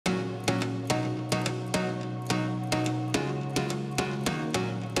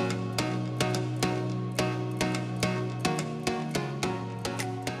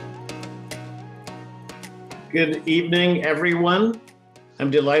Good evening, everyone.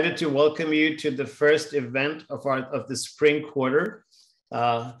 I'm delighted to welcome you to the first event of the spring quarter.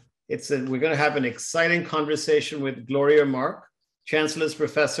 We're going to have an exciting conversation with Gloria Mark, Chancellor's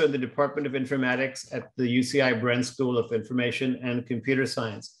Professor in the Department of Informatics at the UCI Bren School of Information and Computer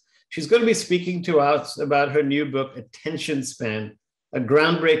Science. She's going to be speaking to us about her new book, Attention Span, a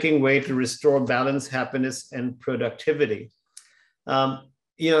groundbreaking way to restore balance, happiness, and productivity.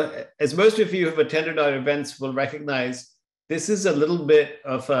 As most of you who have attended our events will recognize, this is a little bit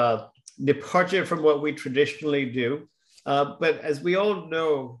of a departure from what we traditionally do. But as we all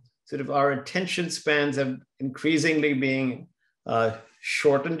know, sort of our attention spans have increasingly being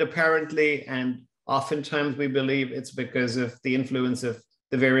shortened apparently, and oftentimes we believe it's because of the influence of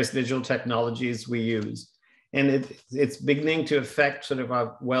the various digital technologies we use. And it's beginning to affect sort of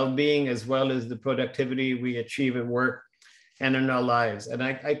our well-being as well as the productivity we achieve at work and in our lives. And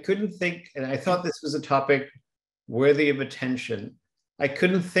I couldn't think, and I thought this was a topic worthy of attention. I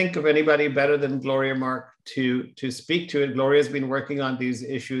couldn't think of anybody better than Gloria Mark to speak to it. Gloria's been working on these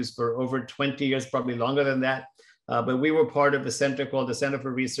issues for over 20 years, probably longer than that. But we were part of a center called the Center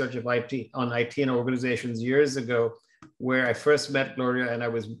for Research of IT and Organizations years ago, where I first met Gloria, and I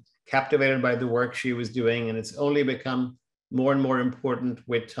was captivated by the work she was doing. And it's only become more and more important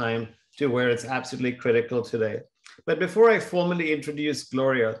with time to where it's absolutely critical today. But before I formally introduce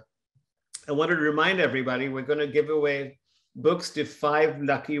Gloria, I want to remind everybody we're going to give away books to 5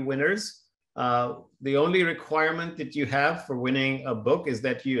 lucky winners. The only requirement that you have for winning a book is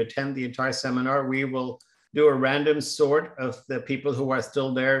that you attend the entire seminar. We will do a random sort of the people who are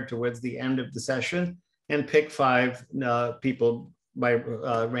still there towards the end of the session and pick 5 people by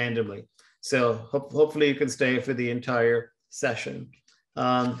randomly. So hopefully you can stay for the entire session.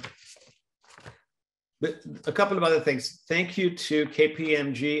 But a couple of other things. Thank you to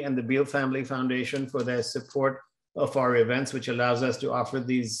KPMG and the Beal Family Foundation for their support of our events, which allows us to offer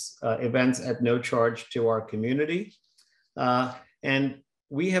these events at no charge to our community. And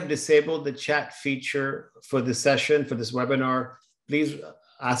we have disabled the chat feature for the session, for this webinar. Please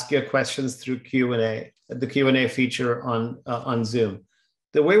ask your questions through Q&A, the Q&A feature on Zoom.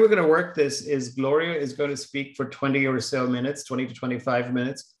 The way we're going to work this is Gloria is going to speak for 20 or so minutes, 20 to 25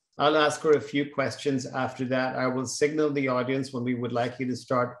 minutes. I'll ask her a few questions after that. I will signal the audience when we would like you to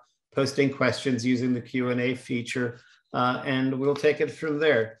start posting questions using the Q&A feature, and we'll take it from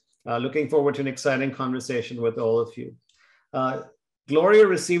there. Looking forward to an exciting conversation with all of you. Gloria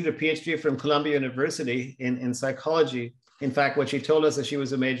received a PhD from Columbia University in psychology. In fact, what she told us is she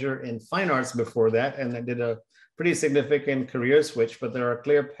was a major in fine arts before that and did a pretty significant career switch, but there are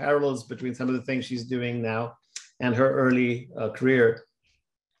clear parallels between some of the things she's doing now and her early career.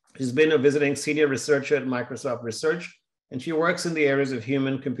 She's been a visiting senior researcher at Microsoft Research, and she works in the areas of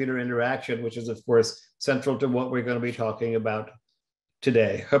human-computer interaction, which is, of course, central to what we're going to be talking about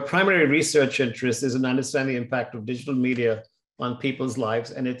today. Her primary research interest is in understanding the impact of digital media on people's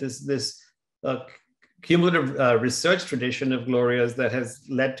lives, and it is this cumulative research tradition of Gloria's that has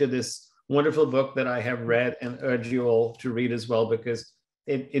led to this wonderful book that I have read and urge you all to read as well, because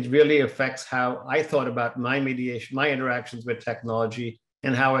it really affects how I thought about my interactions with technology,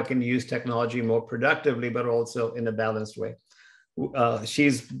 and how I can use technology more productively, but also in a balanced way.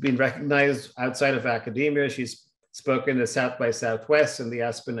 She's been recognized outside of academia. She's spoken at South by Southwest and the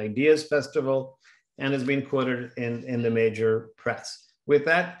Aspen Ideas Festival, and has been quoted in the major press. With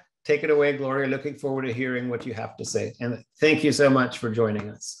that, take it away, Gloria. Looking forward to hearing what you have to say. And thank you so much for joining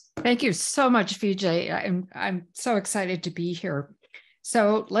us. Thank you so much, Vijay. I'm so excited to be here.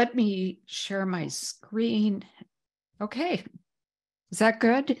 So let me share my screen. Okay. Is that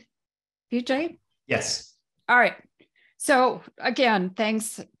good, Vijay? Yes. All right. So again,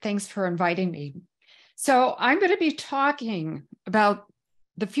 thanks for inviting me. So I'm going to be talking about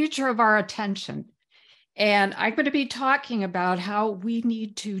the future of our attention. And I'm going to be talking about how we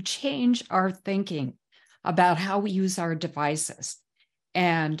need to change our thinking about how we use our devices.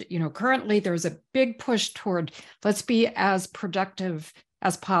 And, currently there's a big push toward let's be as productive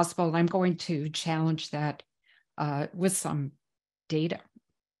as possible. And I'm going to challenge that with some data.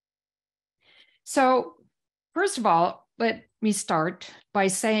 So first of all, let me start by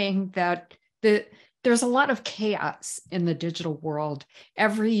saying that there's a lot of chaos in the digital world.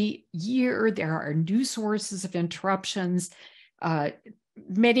 Every year, there are new sources of interruptions.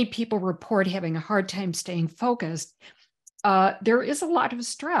 Many people report having a hard time staying focused. There is a lot of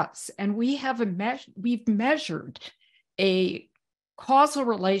stress, and we've measured a causal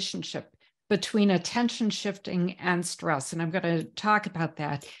relationship between attention shifting and stress. And I'm going to talk about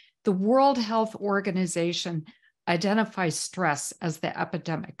that. The World Health Organization identifies stress as the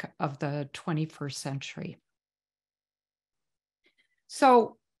epidemic of the 21st century.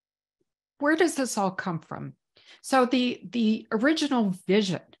 So where does this all come from? So the original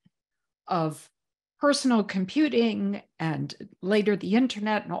vision of personal computing and later the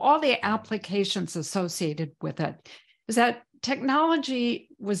internet and all the applications associated with it is that technology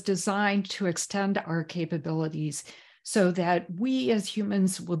was designed to extend our capabilities so that we as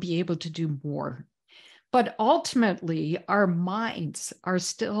humans will be able to do more. But ultimately, our minds are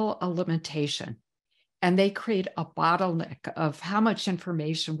still a limitation, and they create a bottleneck of how much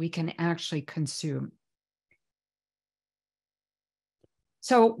information we can actually consume.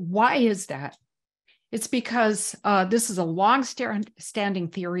 So why is that? It's because this is a long-standing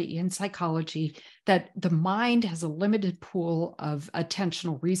theory in psychology that the mind has a limited pool of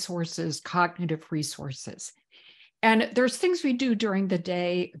attentional resources, cognitive resources. And there's things we do during the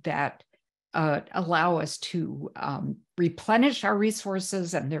day that allow us to replenish our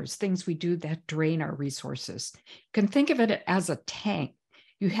resources, and there's things we do that drain our resources. You can think of it as a tank.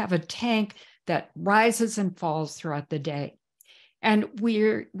 You have a tank that rises and falls throughout the day. And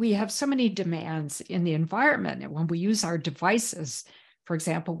we have so many demands in the environment. And when we use our devices, for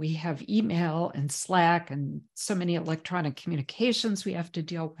example, we have email and Slack and so many electronic communications we have to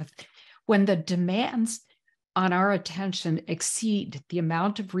deal with. When the demands on our attention exceed the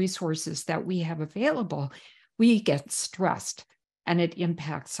amount of resources that we have available, we get stressed and it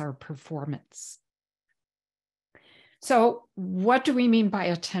impacts our performance. So what do we mean by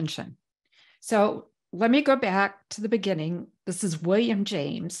attention? So let me go back to the beginning. This is William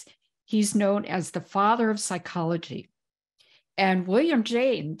James. He's known as the father of psychology. And William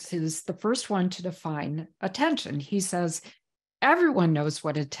James is the first one to define attention. He says, everyone knows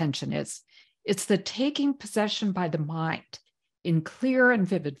what attention is. It's the taking possession by the mind in clear and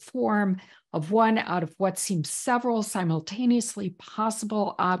vivid form of one out of what seems several simultaneously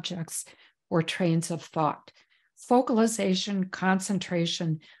possible objects or trains of thought. Focalization,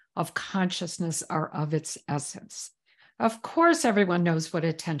 concentration of consciousness are of its essence. Of course, everyone knows what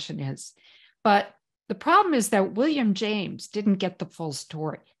attention is, but the problem is that William James didn't get the full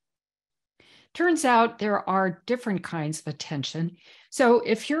story. Turns out there are different kinds of attention. So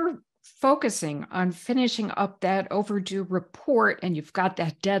if you're focusing on finishing up that overdue report and you've got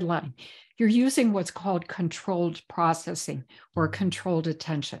that deadline, you're using what's called controlled processing or controlled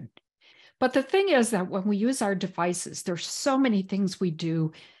attention. But the thing is that when we use our devices, there's so many things we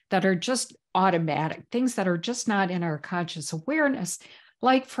do that are just automatic, things that are just not in our conscious awareness.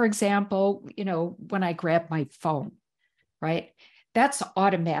 Like, for example, when I grab my phone, right? That's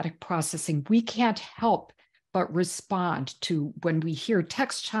automatic processing. We can't help but respond to when we hear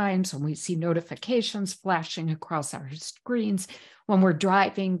text chimes, when we see notifications flashing across our screens. When we're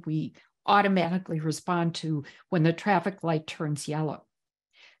driving, we automatically respond to when the traffic light turns yellow.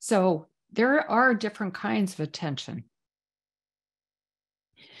 So there are different kinds of attention.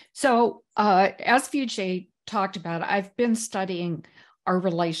 So as Vijay talked about, I've been studying our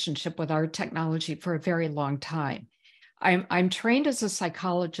relationship with our technology for a very long time. I'm trained as a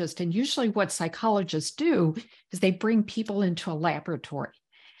psychologist, and usually what psychologists do is they bring people into a laboratory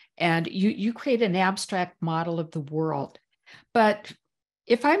and you create an abstract model of the world. But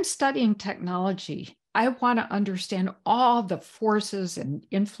if I'm studying technology, I want to understand all the forces and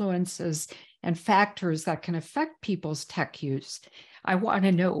influences and factors that can affect people's tech use. I want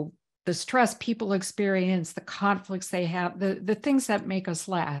to know the stress people experience, the conflicts they have, the things that make us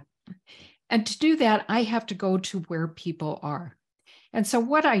laugh. And to do that, I have to go to where people are. And so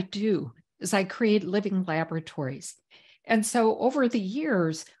what I do is I create living laboratories. And so over the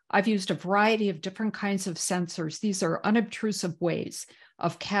years, I've used a variety of different kinds of sensors. These are unobtrusive ways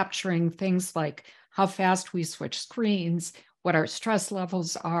of capturing things like how fast we switch screens, what our stress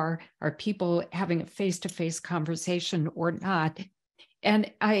levels are people having a face-to-face conversation or not. And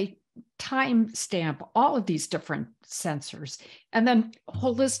I timestamp all of these different sensors. And then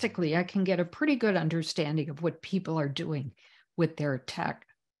holistically, I can get a pretty good understanding of what people are doing with their tech.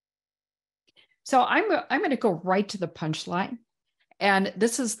 So I'm going to go right to the punchline. And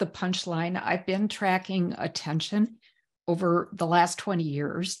this is the punchline. I've been tracking attention over the last 20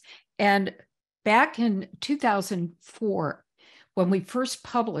 years. And back in 2004, when we first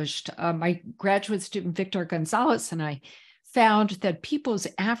published, my graduate student, Victor Gonzalez, and I found that people's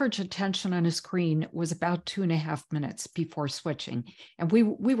average attention on a screen was about 2.5 minutes before switching. And we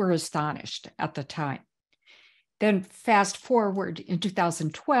were astonished at the time. Then fast forward in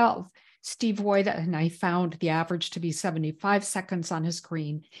 2012, Steve Voida and I found the average to be 75 seconds on a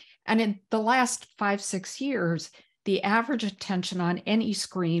screen. And in the last 5-6 years, the average attention on any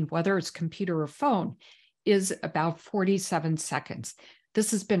screen, whether it's computer or phone, is about 47 seconds.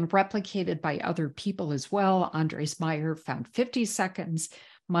 This has been replicated by other people as well. Andres Meyer found 50 seconds.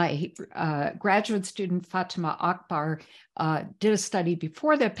 My graduate student, Fatima Akbar, did a study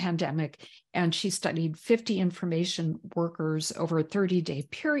before the pandemic, and she studied 50 information workers over a 30-day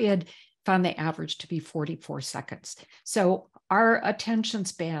period, found the average to be 44 seconds. So our attention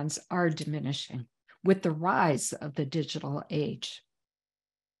spans are diminishing with the rise of the digital age.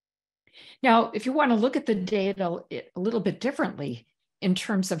 Now, if you want to look at the data a little bit differently in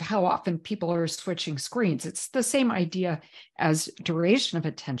terms of how often people are switching screens, it's the same idea as duration of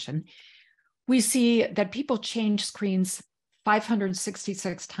attention. We see that people change screens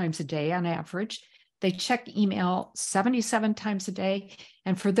 566 times a day on average. They check email 77 times a day.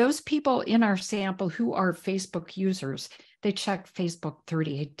 And for those people in our sample who are Facebook users, they check Facebook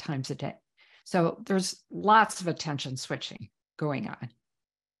 38 times a day. So there's lots of attention switching going on.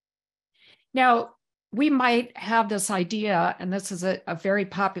 Now, we might have this idea, and this is a very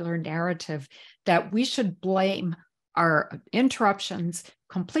popular narrative, that we should blame our interruptions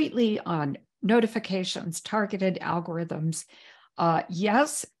completely on notifications, targeted algorithms.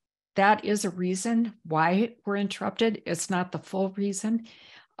 Yes, that is a reason why we're interrupted. It's not the full reason.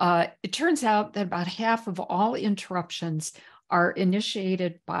 It turns out that about half of all interruptions are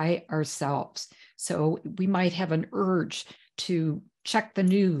initiated by ourselves. So we might have an urge to check the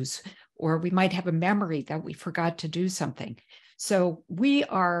news, or we might have a memory that we forgot to do something. So we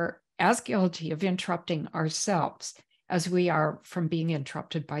are as guilty of interrupting ourselves as we are from being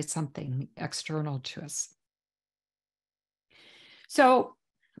interrupted by something external to us. So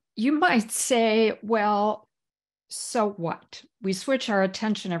you might say, well, so what? We switch our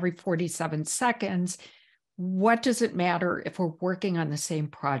attention every 47 seconds. What does it matter if we're working on the same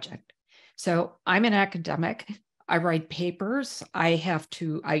project? So I'm an academic. I write papers. I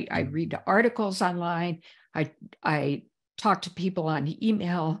read articles online. I talk to people on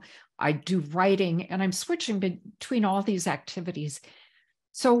email. I do writing, and I'm switching between all these activities.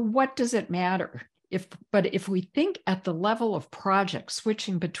 So what does it matter? But if we think at the level of project,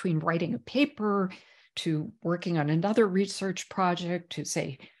 switching between writing a paper to working on another research project to,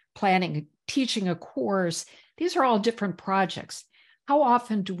 say, planning, teaching a course, these are all different projects. How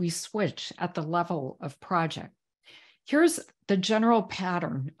often do we switch at the level of project? Here's the general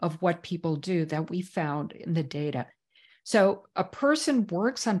pattern of what people do that we found in the data. So a person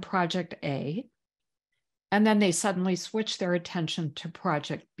works on project A, and then they suddenly switch their attention to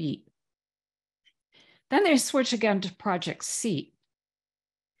project B. Then they switch again to project C.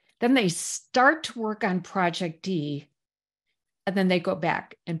 Then they start to work on project D, and then they go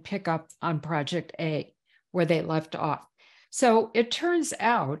back and pick up on project A, where they left off. So it turns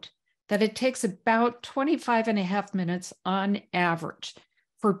out that it takes about 25 and a half minutes on average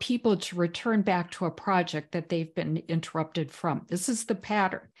for people to return back to a project that they've been interrupted from. This is the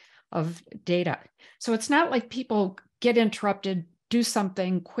pattern of data. So it's not like people get interrupted, do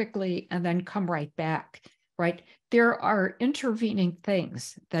something quickly, and then come right back, right? There are intervening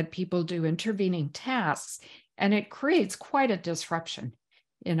things that people do, intervening tasks, and it creates quite a disruption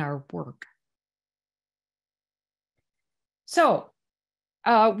in our work. So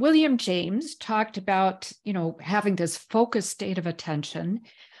William James talked about, having this focused state of attention,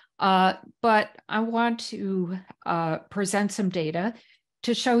 but I want to present some data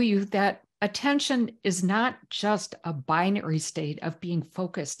to show you that attention is not just a binary state of being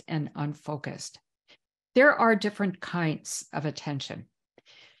focused and unfocused. There are different kinds of attention.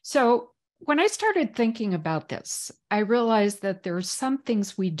 So when I started thinking about this, I realized that there are some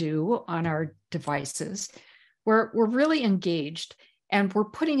things we do on our devices where we're really engaged and we're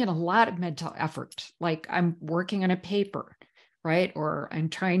putting in a lot of mental effort, like I'm working on a paper, right? Or I'm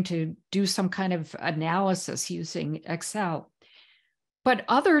trying to do some kind of analysis using Excel. But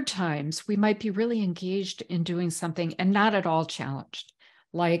other times we might be really engaged in doing something and not at all challenged,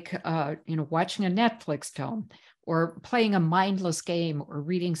 like watching a Netflix film or playing a mindless game or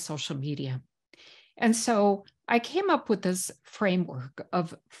reading social media. And so I came up with this framework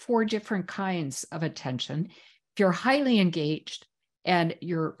of 4 different kinds of attention. If you're highly engaged and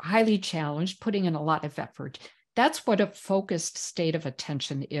you're highly challenged, putting in a lot of effort, that's what a focused state of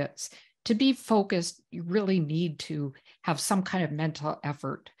attention is. To be focused, you really need to have some kind of mental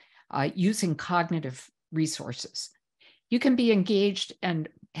effort using cognitive resources. You can be engaged and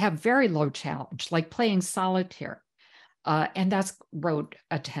have very low challenge, like playing solitaire, and that's rote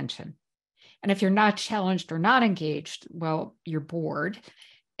attention. And if you're not challenged or not engaged, well, you're bored.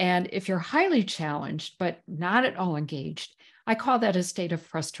 And if you're highly challenged, but not at all engaged, I call that a state of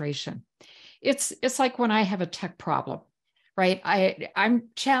frustration. It's like when I have a tech problem, right? I'm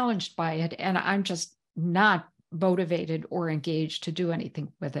challenged by it and I'm just not motivated or engaged to do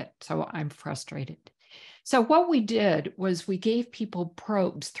anything with it. So I'm frustrated. So what we did was we gave people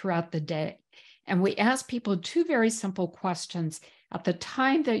probes throughout the day, and we asked people two very simple questions. At the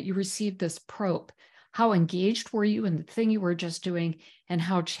time that you received this probe, how engaged were you in the thing you were just doing, and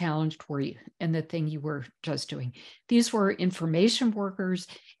how challenged were you in the thing you were just doing? These were information workers,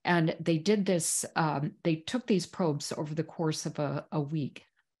 and they did this, they took these probes over the course of a week.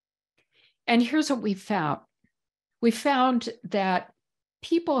 And here's what we found. We found that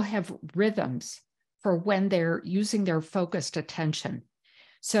people have rhythms for when they're using their focused attention.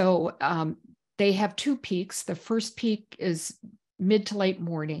 So they have two peaks. The first peak is mid to late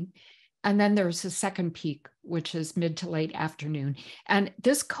morning, and then there's a second peak, which is mid to late afternoon. And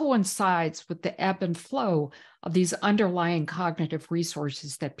this coincides with the ebb and flow of these underlying cognitive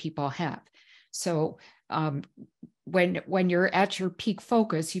resources that people have. So when you're at your peak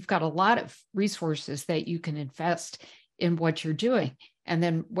focus, you've got a lot of resources that you can invest in what you're doing. And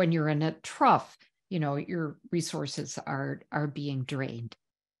then when you're in a trough, your resources are being drained.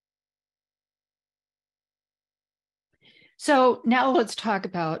 So now let's talk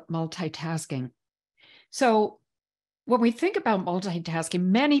about multitasking. So when we think about multitasking,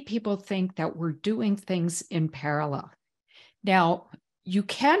 many people think that we're doing things in parallel. Now, you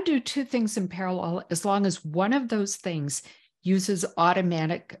can do two things in parallel as long as one of those things uses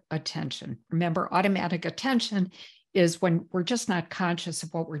automatic attention. Remember, automatic attention is when we're just not conscious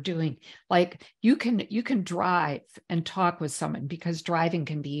of what we're doing. Like you can drive and talk with someone because driving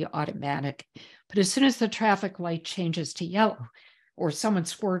can be automatic. But as soon as the traffic light changes to yellow or someone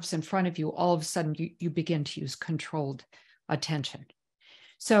swerves in front of you, all of a sudden you begin to use controlled attention.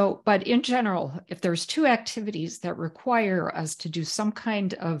 So, but in general, if there's two activities that require us to do some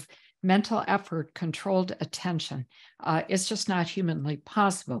kind of mental effort, controlled attention, it's just not humanly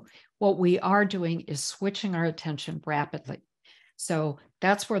possible. What we are doing is switching our attention rapidly. So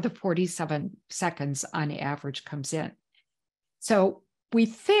that's where the 47 seconds on average comes in. So we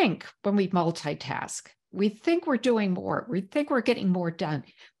think when we multitask, we think we're doing more, we think we're getting more done,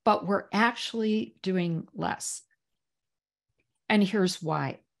 but we're actually doing less. And here's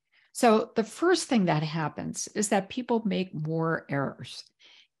why. So the first thing that happens is that people make more errors.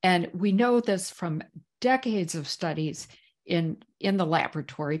 And we know this from decades of studies in the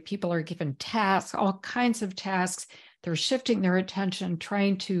laboratory. People are given tasks, all kinds of tasks. They're shifting their attention,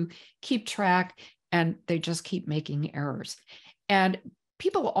 trying to keep track, and they just keep making errors. And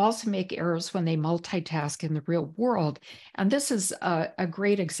people also make errors when they multitask in the real world. And this is a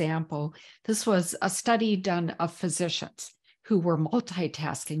great example. This was a study done of physicians who were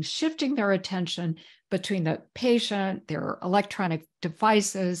multitasking, shifting their attention between the patient, their electronic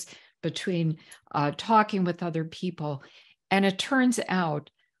devices, between talking with other people. And it turns out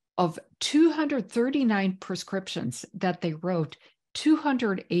of 239 prescriptions that they wrote,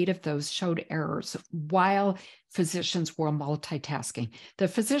 208 of those showed errors while physicians were multitasking. The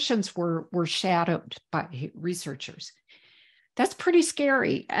physicians were shadowed by researchers. That's pretty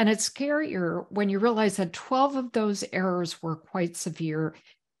scary. And it's scarier when you realize that 12 of those errors were quite severe,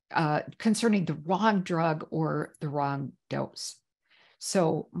 concerning the wrong drug or the wrong dose.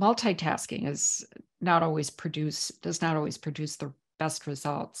 So multitasking does not always produce the best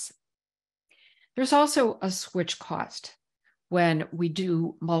results. There's also a switch cost when we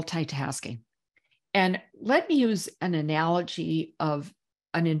do multitasking. And let me use an analogy of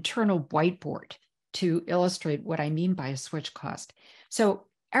an internal whiteboard to illustrate what I mean by a switch cost. So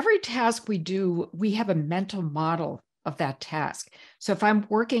every task we do, we have a mental model of that task. So if I'm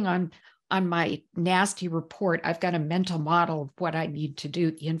working on my nasty report, I've got a mental model of what I need to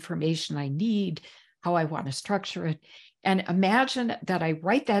do, the information I need, how I want to structure it. And imagine that I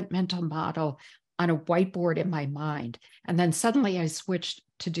write that mental model on a whiteboard in my mind, and then suddenly I switch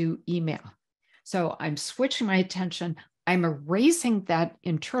to do email. So I'm switching my attention. I'm erasing that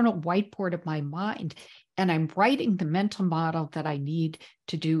internal whiteboard of my mind, and I'm writing the mental model that I need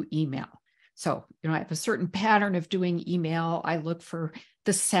to do email. So, I have a certain pattern of doing email. I look for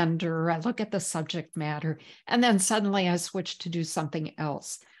the sender, I look at the subject matter, and then suddenly I switch to do something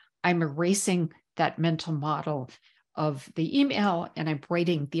else. I'm erasing that mental model of the email, and I'm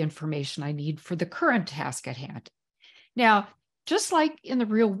writing the information I need for the current task at hand. Now, just like in the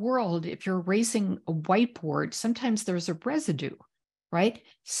real world, if you're erasing a whiteboard, sometimes there's a residue, right?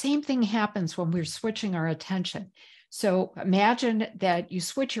 Same thing happens when we're switching our attention. So imagine that you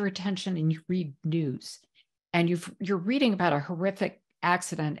switch your attention and you read news, and you're reading about a horrific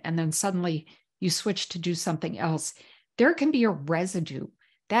accident, and then suddenly you switch to do something else. There can be a residue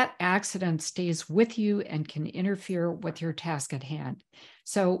that accident stays with you and can interfere with your task at hand.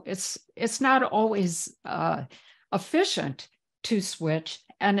 So it's not always efficient to switch.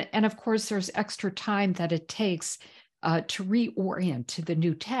 And of course, there's extra time that it takes to reorient to the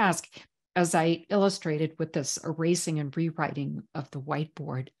new task, as I illustrated with this erasing and rewriting of the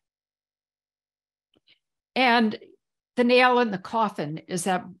whiteboard. And the nail in the coffin is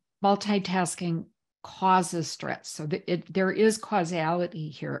that multitasking causes stress. So there is causality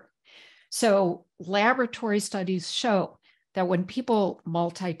here. So laboratory studies show that when people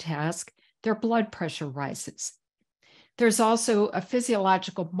multitask, their blood pressure rises. There's also a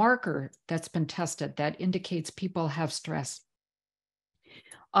physiological marker that's been tested that indicates people have stress.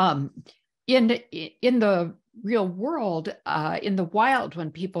 In the real world, in the wild,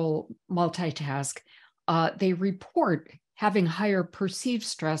 when people multitask, they report having higher perceived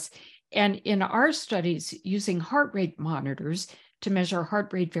stress. And in our studies, using heart rate monitors to measure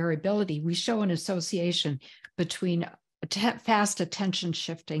heart rate variability, we show an association between fast attention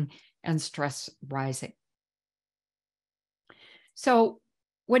shifting and stress rising. So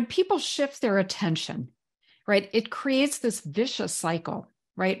when people shift their attention, right, it creates this vicious cycle,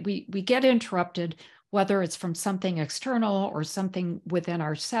 right? We get interrupted, whether it's from something external or something within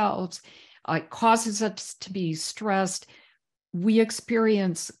ourselves. It causes us to be stressed. We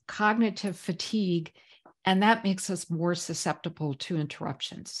experience cognitive fatigue, and that makes us more susceptible to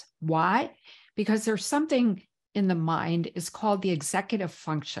interruptions. Why? Because there's something in the mind is called the executive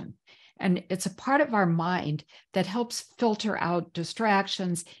function. And it's a part of our mind that helps filter out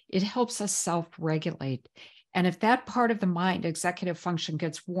distractions. It helps us self-regulate. And if that part of the mind, executive function,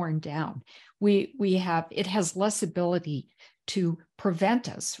 gets worn down, it has less ability to prevent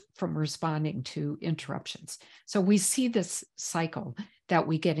us from responding to interruptions. So we see this cycle that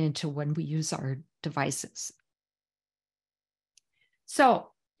we get into when we use our devices. So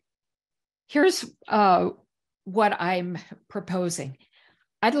here's what I'm proposing.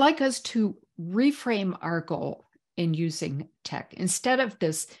 I'd like us to reframe our goal in using tech. Instead of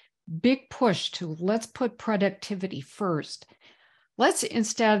this big push to let's put productivity first, let's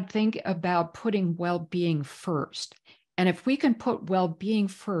instead think about putting well-being first. And if we can put well-being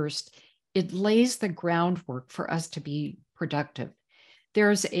first, it lays the groundwork for us to be productive.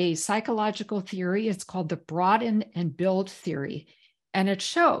 There's a psychological theory, it's called the broaden and build theory. And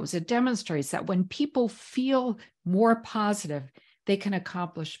it demonstrates that when people feel more positive, they can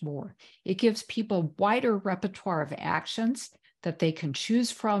accomplish more. It gives people a wider repertoire of actions that they can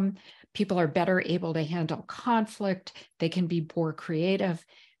choose from. People are better able to handle conflict. They can be more creative.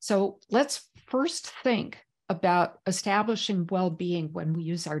 So let's first think about establishing well-being when we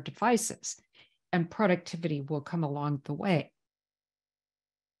use our devices, and productivity will come along the way.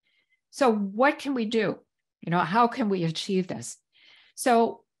 So what can we do? How can we achieve this?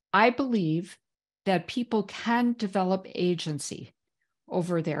 So I believe that people can develop agency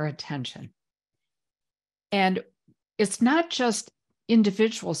over their attention. And it's not just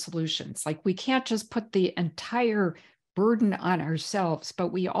individual solutions. Like, we can't just put the entire burden on ourselves, but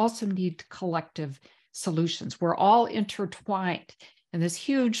we also need collective solutions. We're all intertwined in this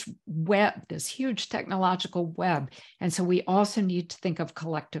huge web, this huge technological web. And so we also need to think of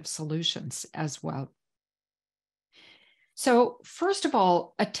collective solutions as well. So first of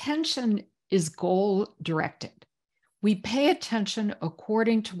all, attention is goal-directed. We pay attention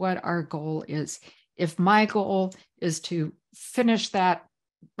according to what our goal is. If my goal is to finish that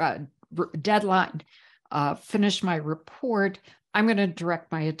deadline, finish my report, I'm going to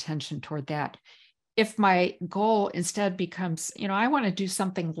direct my attention toward that. If my goal instead becomes, I want to do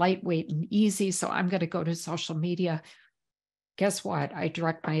something lightweight and easy, so I'm going to go to social media, guess what? I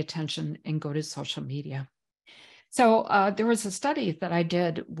direct my attention and go to social media. So there was a study that I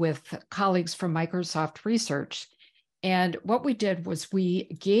did with colleagues from Microsoft Research. And what we did was we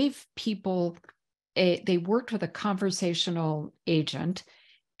gave people, they worked with a conversational agent,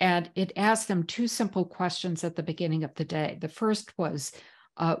 and it asked them two simple questions at the beginning of the day. The first was,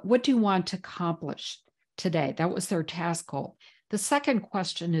 what do you want to accomplish today? That was their task goal. The second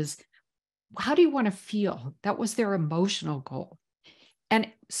question is, how do you want to feel? That was their emotional goal. And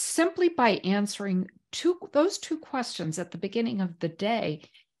simply by answering those two questions at the beginning of the day,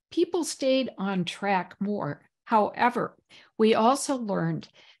 people stayed on track more. However, we also learned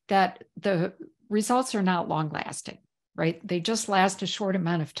that the results are not long lasting, right? They just last a short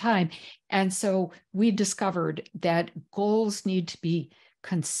amount of time. And so we discovered that goals need to be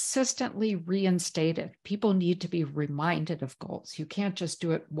consistently reinstated. People need to be reminded of goals. You can't just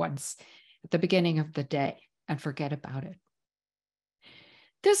do it once at the beginning of the day and forget about it.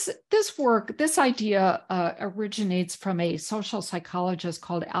 This idea originates from a social psychologist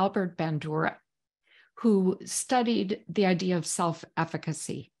called Albert Bandura, who studied the idea of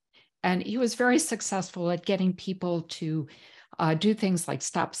self-efficacy. And he was very successful at getting people to do things like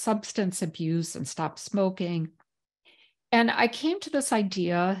stop substance abuse and stop smoking. And I came to this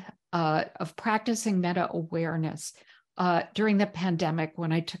idea of practicing meta-awareness during the pandemic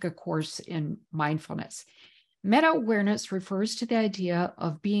when I took a course in mindfulness. Meta-awareness refers to the idea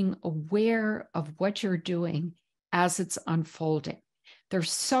of being aware of what you're doing as it's unfolding.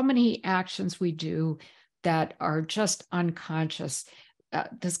 There's so many actions we do that are just unconscious.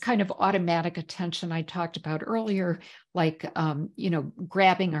 This kind of automatic attention I talked about earlier, like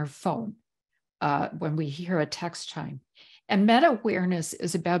grabbing our phone when we hear a text chime. And meta-awareness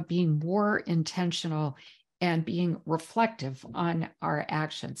is about being more intentional and being reflective on our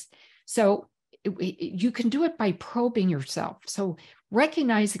actions. So you can do it by probing yourself. So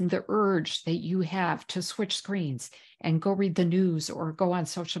recognizing the urge that you have to switch screens and go read the news or go on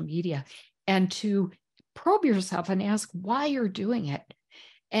social media, and to probe yourself and ask why you're doing it.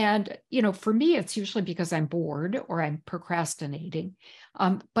 And, for me, it's usually because I'm bored or I'm procrastinating.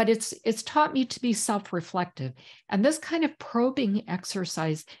 But it's taught me to be self-reflective. And this kind of probing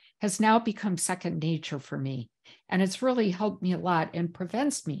exercise has now become second nature for me. And it's really helped me a lot and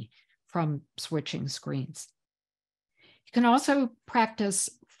prevents me from switching screens. You can also practice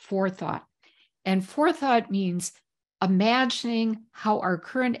forethought. And forethought means imagining how our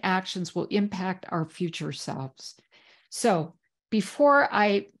current actions will impact our future selves. So before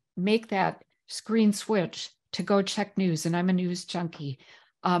I make that screen switch to go check news, and I'm a news junkie,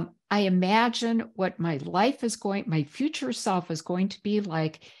 I imagine what my future self is going to be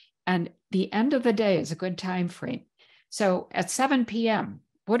like. And the end of the day is a good time frame. So at 7 p.m.,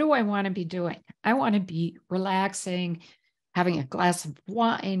 what do I want to be doing? I want to be relaxing, having a glass of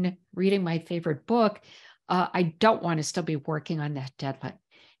wine, reading my favorite book. I don't want to still be working on that deadline.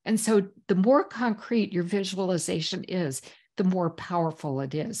 And so the more concrete your visualization is, the more powerful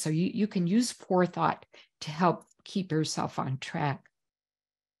it is. So you can use forethought to help keep yourself on track.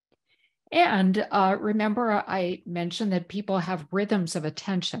 And remember, I mentioned that people have rhythms of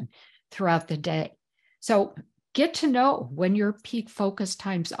attention throughout the day. So get to know when your peak focus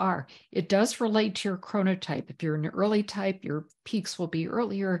times are. It does relate to your chronotype. If you're an early type, your peaks will be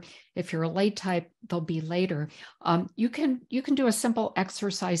earlier. If you're a late type, they'll be later. You can do a simple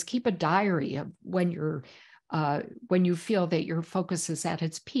exercise. Keep a diary of when you feel that your focus is at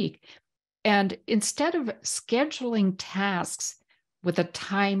its peak. And instead of scheduling tasks with a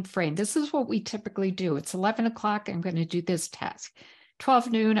time frame, this is what we typically do. It's 11 o'clock, I'm going to do this task.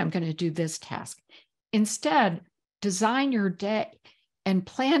 12 noon, I'm going to do this task. Instead, design your day and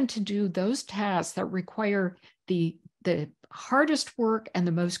plan to do those tasks that require the hardest work and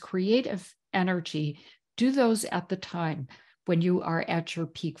the most creative energy. Do those at the time when you are at your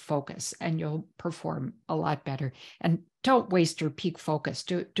peak focus, and you'll perform a lot better. And don't waste your peak focus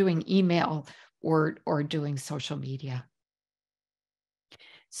doing email or doing social media.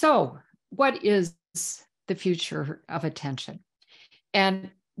 So what is the future of attention?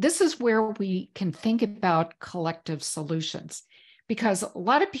 And this is where we can think about collective solutions, because a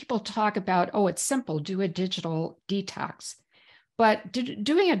lot of people talk about, oh, it's simple, do a digital detox. But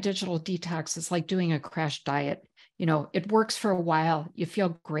doing a digital detox is like doing a crash diet. It works for a while, you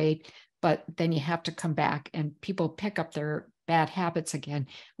feel great, but then you have to come back and people pick up their bad habits again.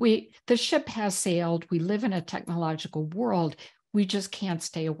 The ship has sailed. We live in a technological world. We just can't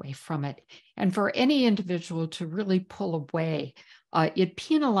stay away from it. And for any individual to really pull away, it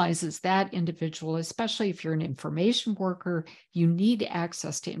penalizes that individual, especially if you're an information worker. You need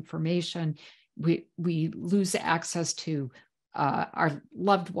access to information. We lose access to our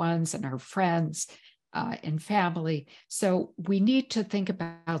loved ones and our friends and family. So we need to think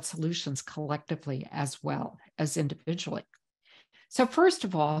about solutions collectively as well as individually. So first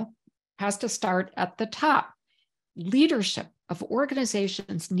of all, has to start at the top. Leadership of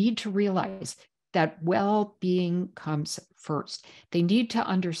organizations need to realize that well-being comes first. They need to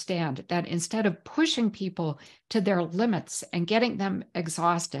understand that instead of pushing people to their limits and getting them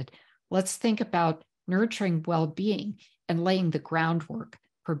exhausted, let's think about nurturing well-being and laying the groundwork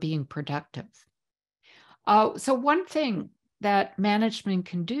for being productive. So one thing that management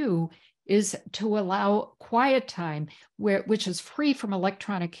can do is to allow quiet time which is free from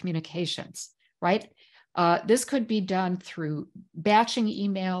electronic communications, right? This could be done through batching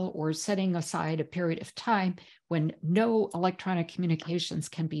email or setting aside a period of time when no electronic communications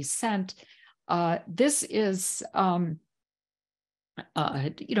can be sent. This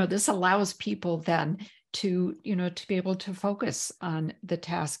allows people then to be able to focus on the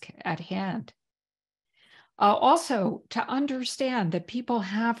task at hand. Also, to understand that people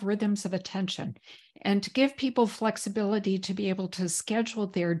have rhythms of attention and to give people flexibility to be able to schedule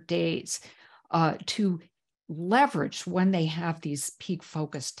their days to leverage when they have these peak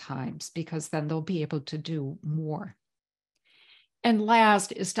focus times, because then they'll be able to do more. And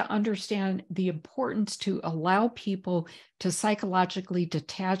last is to understand the importance to allow people to psychologically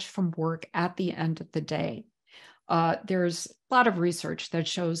detach from work at the end of the day. There's a lot of research that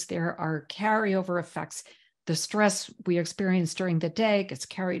shows there are carryover effects. The stress we experience during the day gets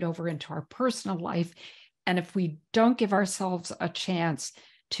carried over into our personal life. And if we don't give ourselves a chance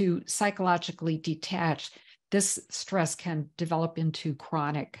to psychologically detach, this stress can develop into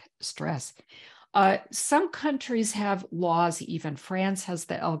chronic stress. Some countries have laws, even France has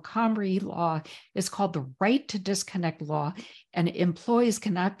the El Khomri law. It's called the right to disconnect law, and employees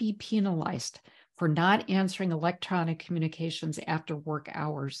cannot be penalized for not answering electronic communications after work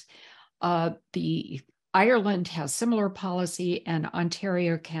hours. The Ireland has similar policy, and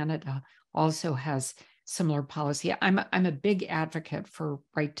Ontario, Canada also has similar policy. I'm a big advocate for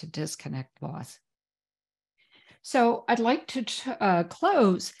right to disconnect laws. So I'd like to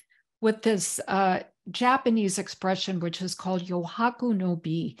close with this Japanese expression, which is called yohaku no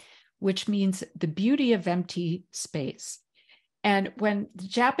bi, which means the beauty of empty space. And when the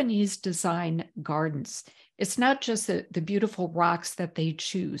Japanese design gardens, it's not just the beautiful rocks that they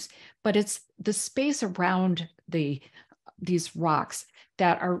choose, but it's the space around these rocks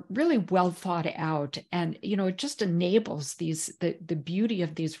that are really well thought out. And, it just enables the beauty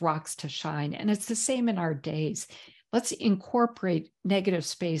of these rocks to shine. And it's the same in our days. Let's incorporate negative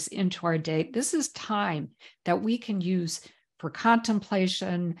space into our day. This is time that we can use for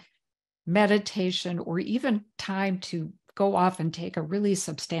contemplation, meditation, or even time to go off and take a really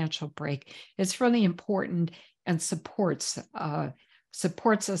substantial break. It's really important and supports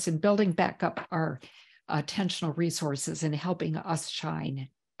us in building back up our attentional resources and helping us shine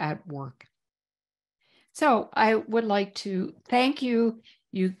at work. So I would like to thank you.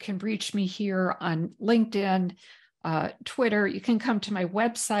 You can reach me here on LinkedIn, Twitter. You can come to my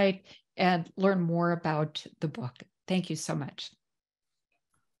website and learn more about the book. Thank you so much.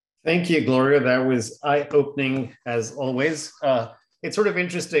 Thank you, Gloria. That was eye-opening as always. It's sort of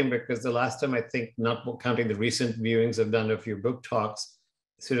interesting because the last time, I think, not counting the recent viewings I've done of your book talks,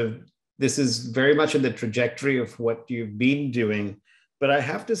 this is very much in the trajectory of what you've been doing. But I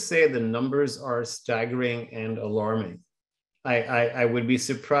have to say the numbers are staggering and alarming. I would be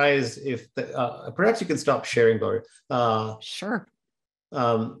surprised if, perhaps you can stop sharing, Gloria. Sure.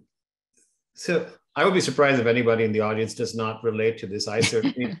 So I would be surprised if anybody in the audience does not relate to this. I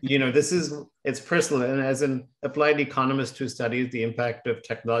certainly, it's personal. And as an applied economist who studies the impact of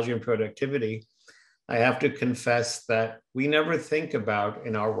technology and productivity, I have to confess that we never think about,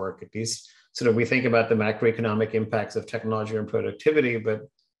 in our work at least, we think about the macroeconomic impacts of technology and productivity, but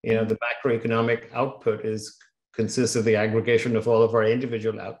the macroeconomic output consists of the aggregation of all of our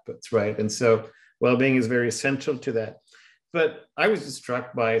individual outputs, right? And so well-being is very central to that. But I was just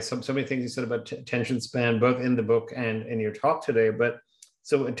struck by so many things you said about attention span, both in the book and in your talk today. But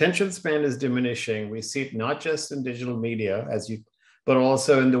so attention span is diminishing. We see it not just in digital media, but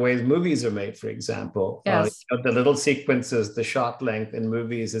also in the ways movies are made, for example. Yes. The little sequences, the shot length in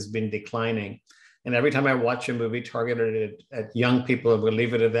movies has been declining. And every time I watch a movie targeted at young people, and we'll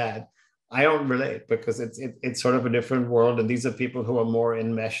leave it at that, I don't relate because it's sort of a different world. And these are people who are more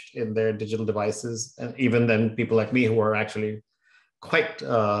enmeshed in their digital devices, and even than people like me who are actually quite,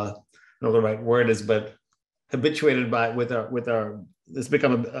 I don't know the right word is, but habituated with our, it's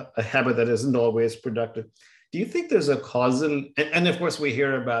become a habit that isn't always productive. Do you think there's a causal, and of course we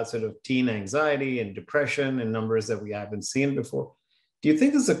hear about sort of teen anxiety and depression in numbers that we haven't seen before. Do you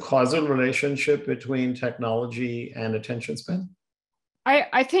think there's a causal relationship between technology and attention span?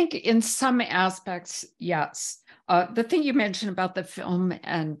 I think in some aspects, yes. The thing you mentioned about the film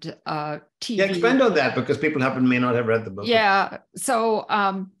and TV. Yeah, expand on that because people may not have read the book. Yeah. So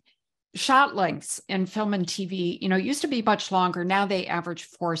shot lengths in film and TV, used to be much longer. Now they average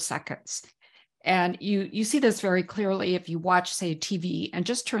 4 seconds. And you see this very clearly if you watch, say, TV and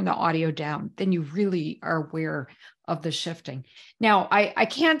just turn the audio down, then you really are aware of the shifting. Now, I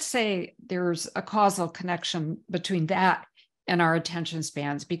can't say there's a causal connection between that and our attention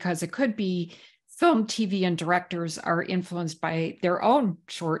spans, because it could be film, TV, and directors are influenced by their own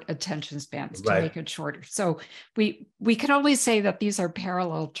short attention spans to make it shorter. So we can only say that these are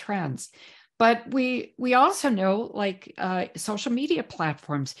parallel trends. But we also know, like social media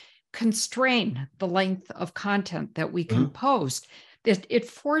platforms constrain the length of content that we can post It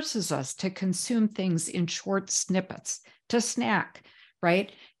forces us to consume things in short snippets, to snack,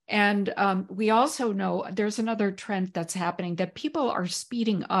 right? And we also know there's another trend that's happening, that people are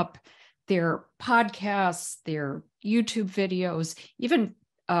speeding up their podcasts, their YouTube videos, even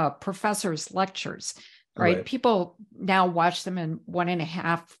professors' lectures, right? People now watch them in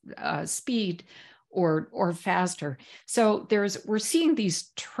 1.5 speed or faster. So we're seeing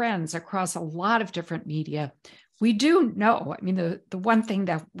these trends across a lot of different media. We do know, I mean, the one thing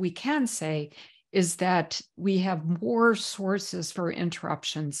that we can say is that we have more sources for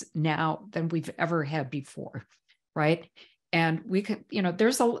interruptions now than we've ever had before, right? And we could,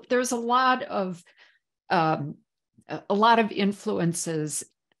 there's a lot of influences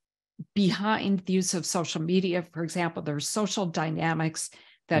behind the use of social media. For example, there's social dynamics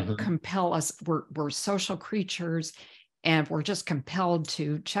that compel us. We're social creatures, and we're just compelled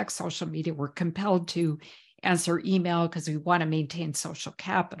to check social media. We're compelled to answer email because we want to maintain social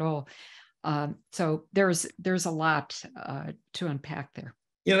capital. So there's a lot to unpack there.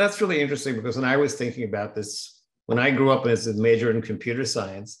 That's really interesting, because when I was thinking about this, when I grew up as a major in computer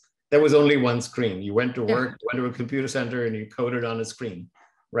science, there was only one screen. You went to work, you went to a computer center, and you coded on a screen,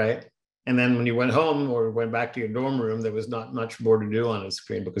 right? And then when you went home or went back to your dorm room, there was not much more to do on a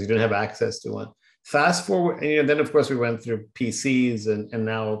screen because you didn't have access to one. Fast forward, and then of course we went through PCs, and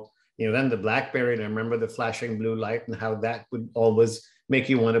now, then the BlackBerry, and I remember the flashing blue light and how that would always make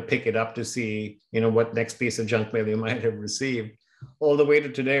you want to pick it up to see, what next piece of junk mail you might have received, all the way to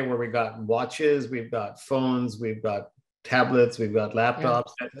today, where we got watches, we've got phones, we've got tablets, we've got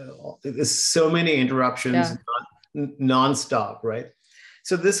laptops. There's so many interruptions, nonstop, right?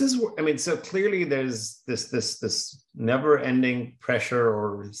 So this is, so clearly there's this never-ending pressure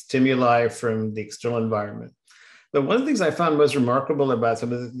or stimuli from the external environment. But one of the things I found most remarkable about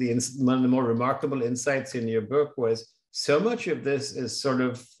one of the more remarkable insights in your book was so much of this is sort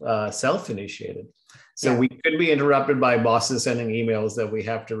of self-initiated. So we could be interrupted by bosses sending emails that we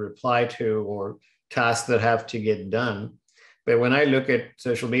have to reply to, or tasks that have to get done. But when I look at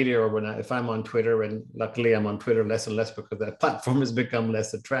social media, or if I'm on Twitter, and luckily I'm on Twitter less and less because that platform has become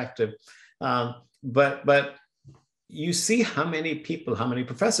less attractive. But you see how many people, how many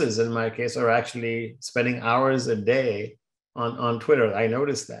professors in my case, are actually spending hours a day on Twitter. I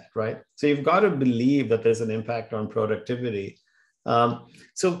noticed that, right? So you've got to believe that there's an impact on productivity.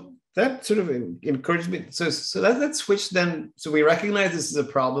 So that sort of encouraged me. So let's switch then. So we recognize this is a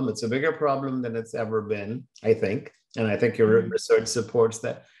problem. It's a bigger problem than it's ever been, I think. And I think your research supports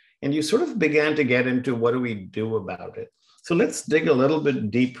that. And you sort of began to get into, what do we do about it? So let's dig a little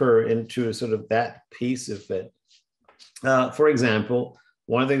bit deeper into sort of that piece of it. For example,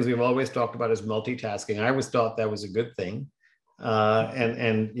 one of the things we've always talked about is multitasking. I always thought that was a good thing.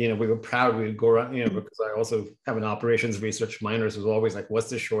 And we were proud we'd go around, because I also have an operations research minor, so it was always like, what's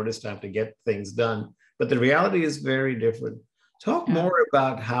the shortest time to get things done? But the reality is very different. Talk more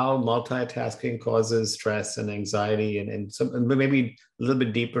about how multitasking causes stress and anxiety, and maybe a little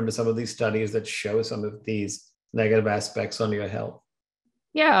bit deeper into some of these studies that show some of these negative aspects on your health.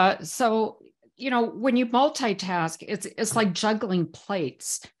 Yeah. So, when you multitask, it's like juggling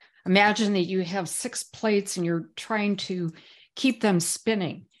plates. Imagine that you have 6 plates and you're trying to keep them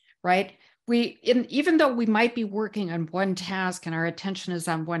spinning, right? Even though we might be working on one task and our attention is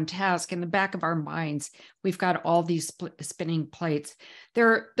on one task, in the back of our minds, we've got all these spinning plates.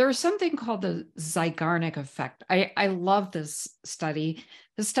 There's something called the Zeigarnik effect. I love this study.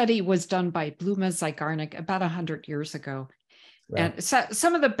 The study was done by Bluma Zeigarnik about 100 years ago. Right. And so,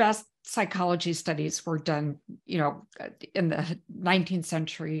 some of the best psychology studies were done, in the 19th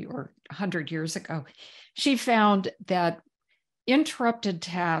century or 100 years ago. She found that interrupted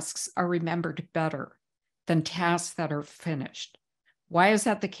tasks are remembered better than tasks that are finished. Why is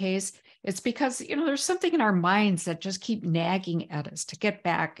that the case? It's because, there's something in our minds that just keep nagging at us to get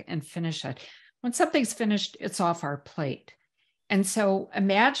back and finish it. When something's finished, it's off our plate. And so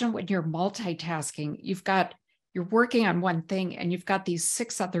imagine when you're multitasking, you're working on one thing and you've got these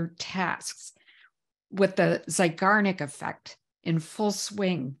 6 other tasks with the Zeigarnik effect in full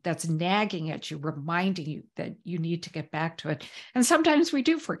swing that's nagging at you, reminding you that you need to get back to it. And sometimes we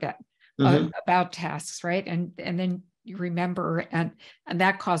do forget about tasks, right? And then you remember, and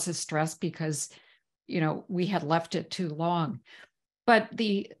that causes stress because, we had left it too long. But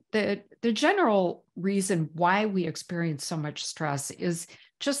the general reason why we experience so much stress is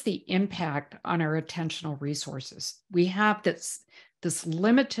just the impact on our attentional resources. We have this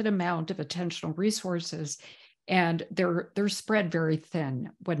limited amount of attentional resources, and they're spread very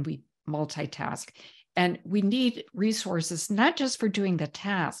thin when we multitask. And we need resources, not just for doing the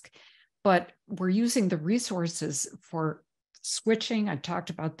task, but we're using the resources for switching. I talked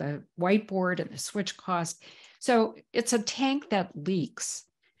about the whiteboard and the switch cost. So it's a tank that leaks,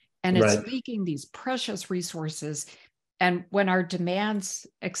 and it's Right. leaking these precious resources. And when our demands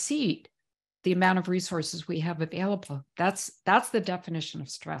exceed the amount of resources we have available, that's the definition of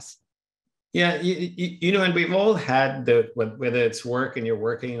stress. Yeah, and we've all had whether it's work and you're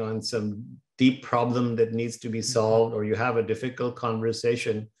working on some deep problem that needs to be solved, or you have a difficult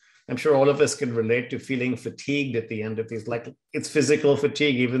conversation. I'm sure all of us can relate to feeling fatigued at the end of these. Like, it's physical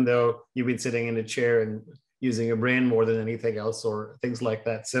fatigue, even though you've been sitting in a chair and using your brain more than anything else, or things like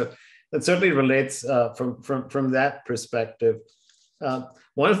that. So that certainly relates from that perspective.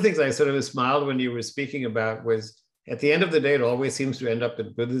 One of the things I sort of smiled when you were speaking about was, at the end of the day, it always seems to end up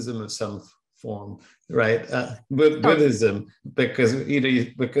in Buddhism of some form, right? Buddhism, because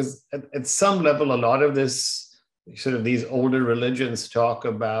because at some level, a lot of this sort of these older religions talk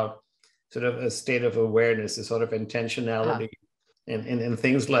about sort of a state of awareness, a sort of intentionality, and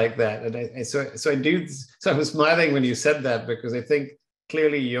things like that. And so I was smiling when you said that, because I think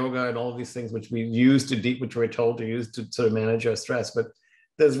clearly yoga and all these things which which we're told to use to sort of manage our stress, but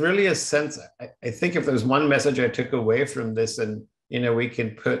there's really a sense. I think if there's one message I took away from this, and we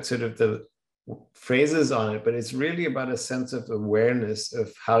can put sort of the phrases on it, but it's really about a sense of awareness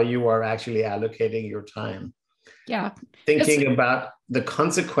of how you are actually allocating your time. Yeah. Thinking about the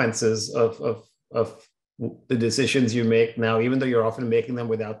consequences of the decisions you make now, even though you're often making them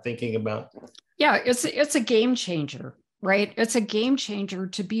without thinking about. Yeah, it's a game changer, right? It's a game changer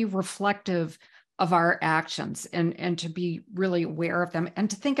to be reflective of our actions and to be really aware of them and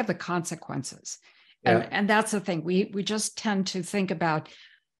to think of the consequences. And that's the thing. We just tend to think about,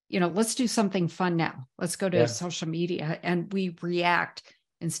 let's do something fun now. Let's go to social media, and we react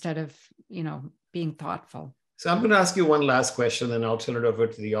instead of, being thoughtful. So I'm going to ask you one last question, and I'll turn it over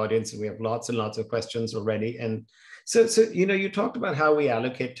to the audience. And we have lots and lots of questions already. And so you talked about how we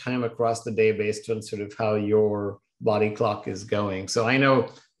allocate time across the day based on sort of how your body clock is going. So I know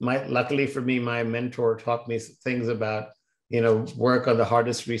luckily for me, my mentor taught me things about, work on the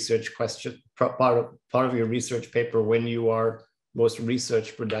hardest research question, part of your research paper when you are most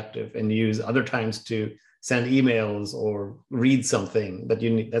research productive, and use other times to send emails or read something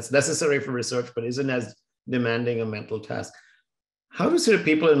that's necessary for research, but isn't as demanding a mental task. How do sort of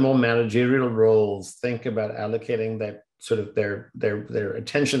people in more managerial roles think about allocating that sort of their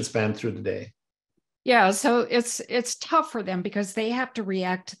attention span through the day? Yeah, so it's tough for them because they have to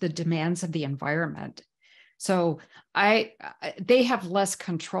react to the demands of the environment. So they have less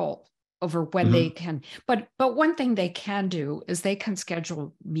control over when they can. But one thing they can do is they can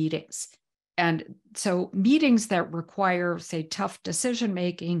schedule meetings. And so meetings that require, say, tough decision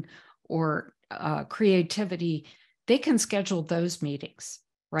making or creativity, they can schedule those meetings,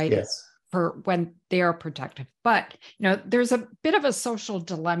 right? Yes. For when they are productive. But there's a bit of a social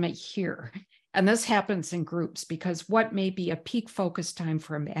dilemma here. And this happens in groups, because what may be a peak focus time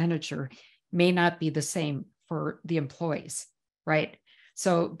for a manager may not be the same for the employees, right?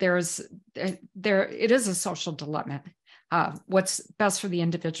 So it is a social dilemma. What's best for the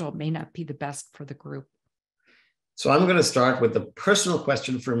individual may not be the best for the group. So I'm going to start with a personal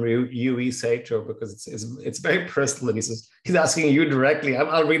question from Yui Saito, because it's very personal. And he's asking you directly.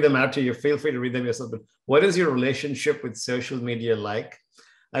 I'll read them out to you. Feel free to read them yourself. But what is your relationship with social media like?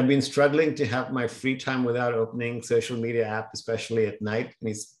 I've been struggling to have my free time without opening social media app, especially at night. And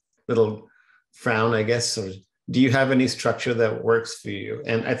he's little frown, I guess. Or do you have any structure that works for you?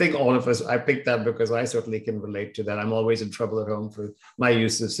 And I think all of us, I picked that because I certainly can relate to that. I'm always in trouble at home for my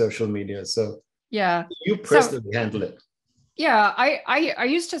use of social media. So yeah, you personally handle it. Yeah, I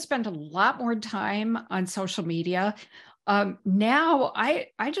used to spend a lot more time on social media. Now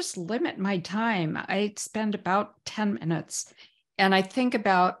I just limit my time. I spend about 10 minutes. And I think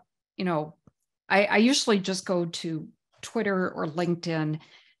about, I usually just go to Twitter or LinkedIn.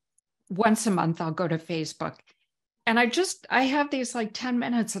 Once a month, I'll go to Facebook. And I have these like 10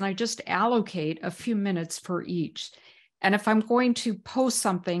 minutes, and I just allocate a few minutes for each. And if I'm going to post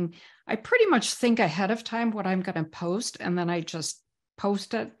something, I pretty much think ahead of time what I'm going to post, and then I just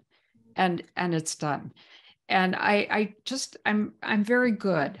post it, and it's done. And I'm very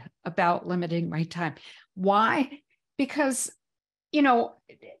good about limiting my time. Why? Because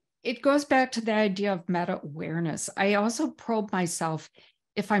it goes back to the idea of meta awareness. I also probe myself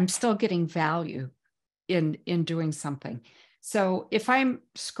if I'm still getting value in doing something. So if I'm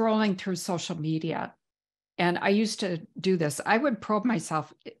scrolling through social media, and I used to do this, I would probe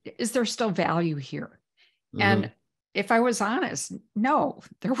myself, is there still value here? And if I was honest, no,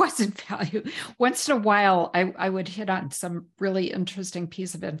 there wasn't value. Once in a while, I would hit on some really interesting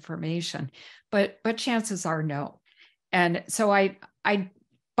piece of information, but chances are no. And so I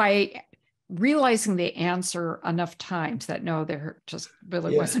by realizing the answer enough times that no, there just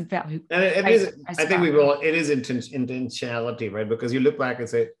really wasn't value. And I think it is intentionality, right? Because you look back and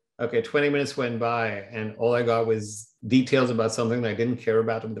say, okay, 20 minutes went by and all I got was details about something that I didn't care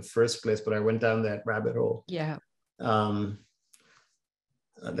about in the first place, but I went down that rabbit hole. Yeah.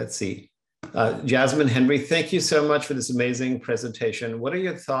 Let's see. Jasmine Henry, thank you so much for this amazing presentation. What are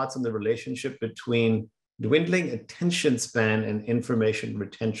your thoughts on the relationship between dwindling attention span and information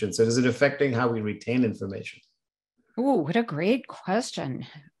retention? So is it affecting how we retain information? Oh, what a great question.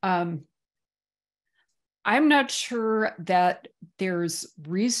 I'm not sure that there's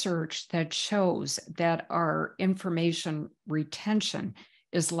research that shows that our information retention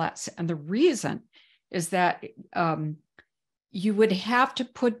is less. And the reason is that you would have to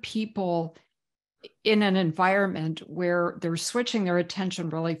put people in an environment where they're switching their attention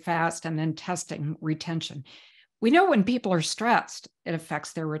really fast and then testing retention. We know when people are stressed, it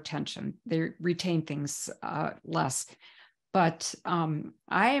affects their retention. They retain things less. But I'm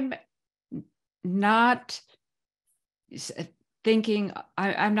not thinking,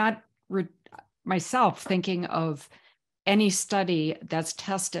 I'm not myself thinking of any study that's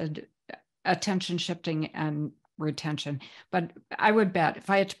tested attention shifting and retention. But I would bet, if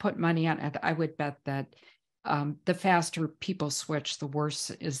I had to put money on it, I would bet that the faster people switch, the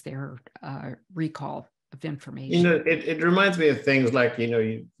worse is their recall of information. It reminds me of things like,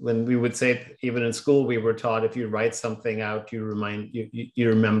 when we would say, even in school, we were taught if you write something out, you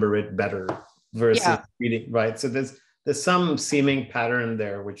remember it better versus reading, right? So there's some seeming pattern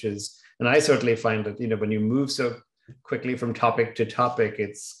there, which is, and I certainly find that, when you move so quickly from topic to topic,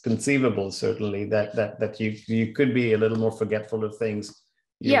 it's conceivable, certainly, that you could be a little more forgetful of things.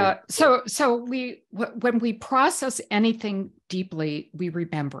 So when we process anything deeply, we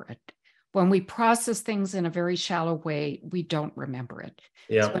remember it. When we process things in a very shallow way, we don't remember it.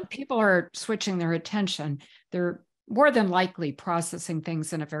 Yeah. So when people are switching their attention, they're more than likely processing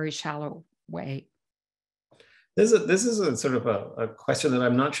things in a very shallow way. This is a sort of a question that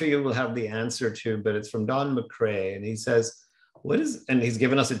I'm not sure you will have the answer to, but it's from Don McCrae, and he says, and he's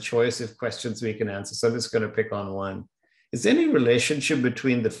given us a choice of questions we can answer, so I'm just going to pick on one. Is there any relationship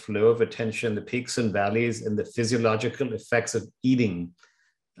between the flow of attention, the peaks and valleys, and the physiological effects of eating?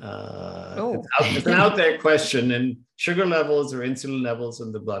 It's an out there question, and sugar levels or insulin levels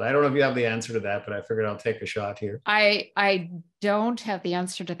in the blood. I don't know if you have the answer to that, but I figured I'll take a shot here. I don't have the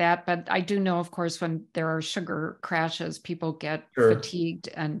answer to that, but I do know, of course, when there are sugar crashes, people get fatigued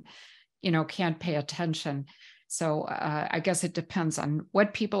and, can't pay attention. So I guess it depends on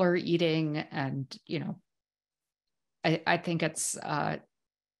what people are eating. And, I think it's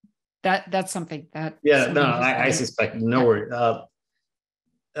that's something that. I suspect. No worry.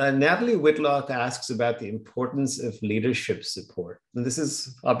 Natalie Whitlock asks about the importance of leadership support. And this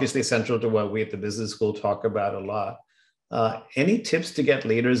is obviously central to what we at the business school talk about a lot. Any tips to get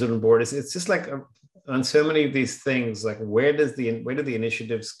leaders on board? It's just like on so many of these things, like where do the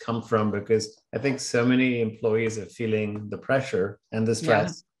initiatives come from? Because I think so many employees are feeling the pressure and the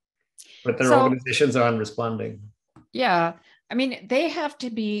stress, but their organizations aren't responding. Yeah. I mean, they have to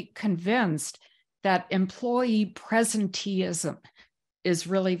be convinced that employee presenteeism is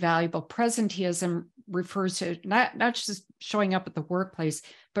really valuable. Presenteeism refers to not just showing up at the workplace,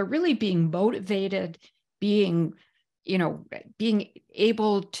 but really being motivated, being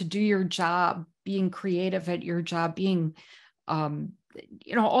able to do your job, being creative at your job, being,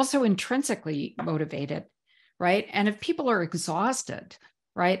 also intrinsically motivated, right? And if people are exhausted,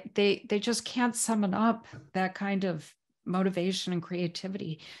 right, they just can't summon up that kind of motivation and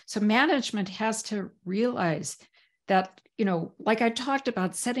creativity. So management has to realize that, like I talked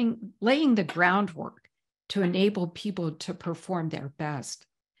about, laying the groundwork to enable people to perform their best.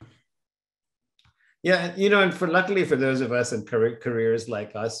 Yeah, and luckily for those of us in careers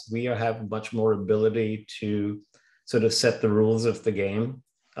like us, we have much more ability to sort of set the rules of the game.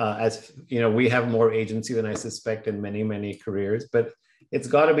 As we have more agency than I suspect in many, many careers, but it's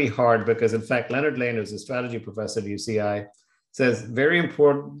got to be hard because, in fact, Leonard Lane, who's a strategy professor at UCI, says very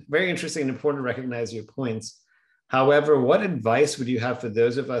important, very interesting and important to recognize your points. However, what advice would you have for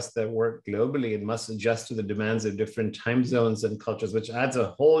those of us that work globally and must adjust to the demands of different time zones and cultures, which adds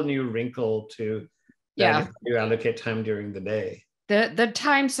a whole new wrinkle to you allocate time during the day? The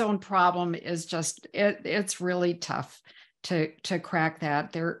time zone problem is just, it's really tough to crack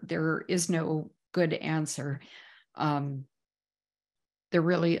that. There is no good answer. There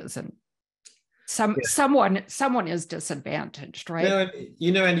really isn't. someone is disadvantaged, right?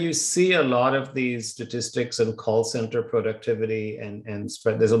 And you see a lot of these statistics in call center productivity and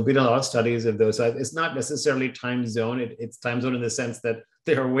spread. There's been a lot of studies of those. It's not necessarily time zone. It's time zone in the sense that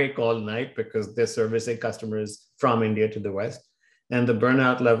they're awake all night because they're servicing customers from India to the West. And the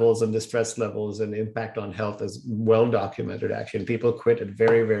burnout levels and the stress levels and impact on health is well documented, actually. People quit at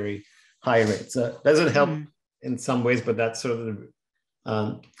very, very high rates. Doesn't help in some ways, but that's sort of the,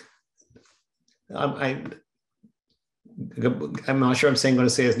 I'm not sure I'm going to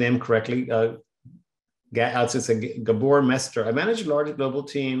say his name correctly. It's Gabor Mester. I manage a large global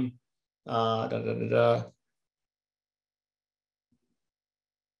team. Are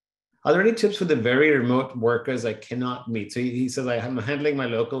there any tips for the very remote workers I cannot meet? So he says I'm handling my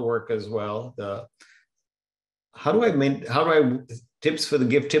local work as well. How do I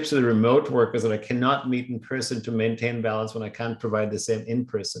give tips for the remote workers that I cannot meet in person to maintain balance when I can't provide the same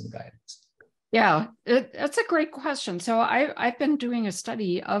in-person guidance? Yeah, that's a great question. So I've been doing a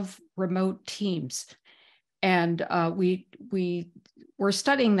study of remote teams, and we were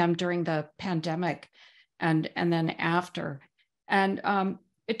studying them during the pandemic, and then after, and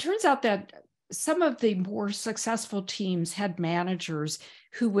it turns out that some of the more successful teams had managers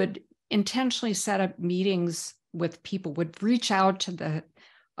who would intentionally set up meetings with people, would reach out to the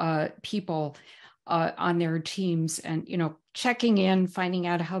people on their teams, and checking in, finding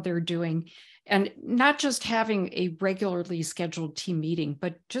out how they're doing. And not just having a regularly scheduled team meeting,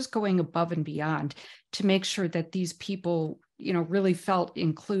 but just going above and beyond to make sure that these people, really felt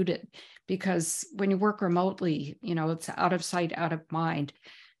included. Because when you work remotely, it's out of sight, out of mind.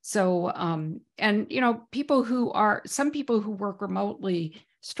 So, and, some people who work remotely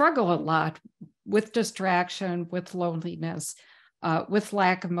struggle a lot with distraction, with loneliness, with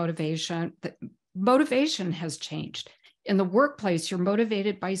lack of motivation. The motivation has changed. In the workplace, you're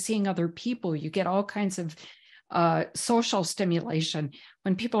motivated by seeing other people. You get all kinds of social stimulation.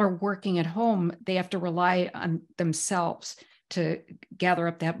 When people are working at home, they have to rely on themselves to gather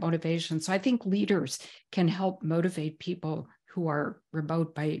up that motivation. So I think leaders can help motivate people who are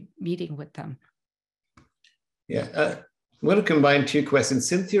remote by meeting with them. Yeah, I'm going to combine two questions.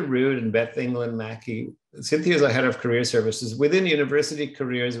 Cynthia Rood and Beth England Mackey. Cynthia is a head of career services. Within university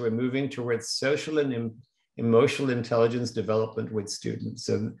careers, we're moving towards social and emotional intelligence development with students.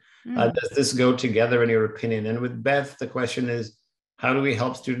 So does this go together in your opinion? And with Beth, the question is, how do we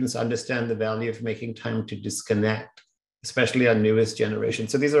help students understand the value of making time to disconnect, especially our newest generation?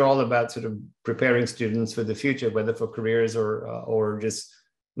 So these are all about sort of preparing students for the future, whether for careers or just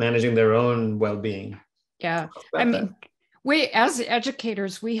managing their own well-being. Yeah, I mean, we as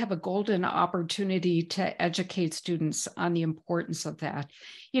educators, we have a golden opportunity to educate students on the importance of that.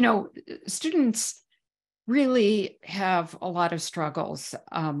 Students really have a lot of struggles.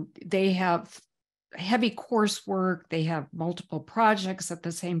 They have heavy coursework. They have multiple projects at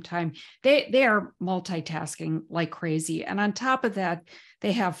the same time. They are multitasking like crazy. And on top of that,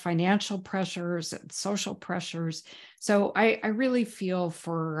 they have financial pressures and social pressures. So I really feel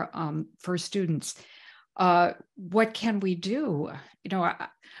for students. What can we do?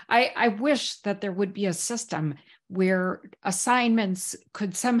 I wish that there would be a system where assignments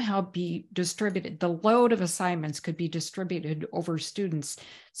could somehow be distributed. The load of assignments could be distributed over students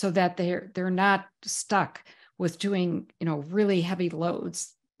so that they're not stuck with doing, really heavy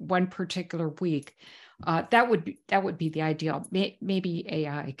loads one particular week. That would be the ideal. Maybe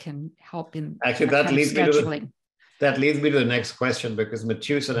AI can help in actually that leads scheduling. That leads me to the next question, because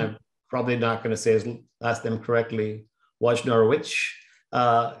Matheus, and I'm probably not going to say his last name correctly, Wojnarowicz.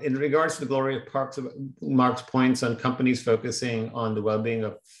 In regards to Gloria Mark's points on companies focusing on the well-being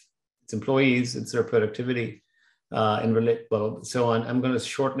of its employees, its their productivity, so on, I'm going to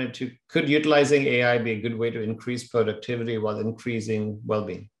shorten it to, could utilizing AI be a good way to increase productivity while increasing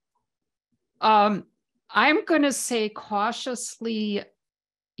well-being? I'm going to say cautiously,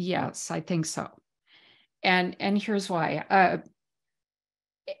 yes, I think so. And here's why.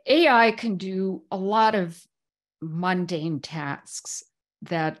 AI can do a lot of mundane tasks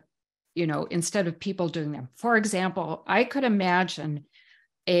that, instead of people doing them. For example, I could imagine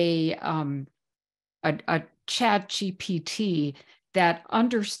a chat GPT that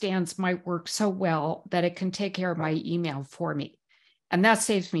understands my work so well that it can take care of my email for me. And that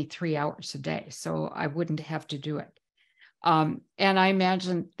saves me 3 hours a day. So I wouldn't have to do it. And I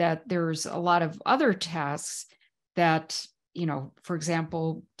imagine that there's a lot of other tasks that, for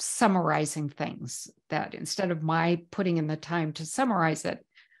example, summarizing things, that instead of my putting in the time to summarize it,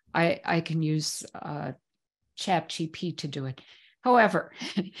 I can use ChatGPT to do it. However,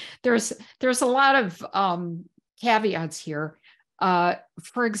 there's a lot of caveats here.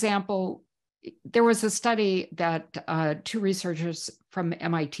 For example, there was a study that two researchers from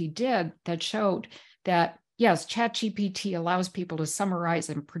MIT did that showed that, yes, ChatGPT allows people to summarize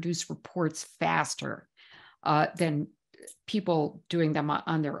and produce reports faster than people doing them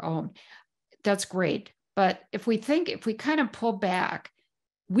on their own. That's great. But if we kind of pull back,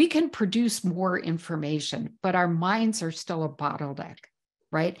 we can produce more information, but our minds are still a bottleneck,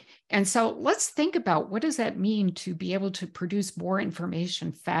 right? And so let's think about, what does that mean to be able to produce more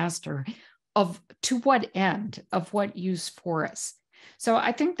information faster? To what end, of what use for us? So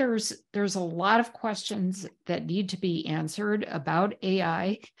I think there's a lot of questions that need to be answered about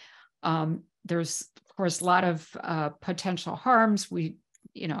AI. There's, of course, a lot of potential harms.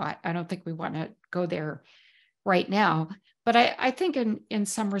 I don't think we want to go there right now. But I think in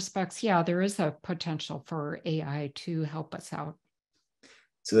some respects, yeah, there is a potential for AI to help us out.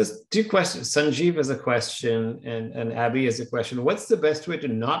 So there's two questions. Sanjeev has a question, and Abby has a question. What's the best way to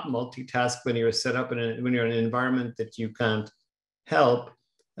not multitask when you're set up when you're in an environment that you can't help?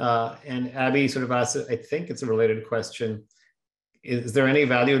 And Abby sort of asked, I think it's a related question. Is there any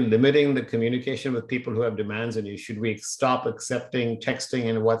value in limiting the communication with people who have demands on you? Should we stop accepting texting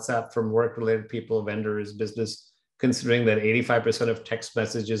and WhatsApp from work-related people, vendors, business, considering that 85% of text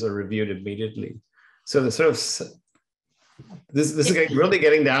messages are reviewed immediately? So the sort of this is really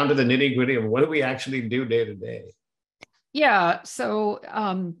getting down to the nitty-gritty of what do we actually do day to day. Yeah. So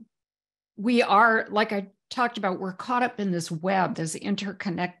we are, like I talked about, we're caught up in this web, this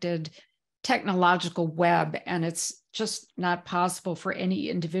interconnected technological web, and it's just not possible for any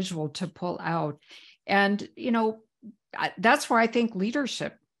individual to pull out. And, that's where I think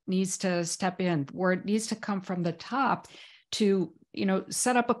leadership needs to step in, where it needs to come from the top to,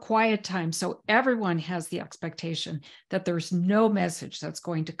 set up a quiet time so everyone has the expectation that there's no message that's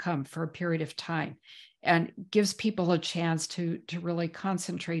going to come for a period of time, and gives people a chance to really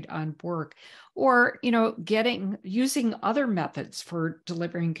concentrate on work, or using other methods for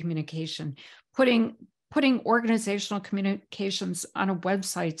delivering communication, putting organizational communications on a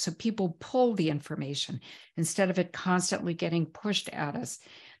website so people pull the information instead of it constantly getting pushed at us.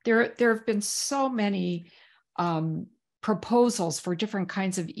 There have been so many proposals for different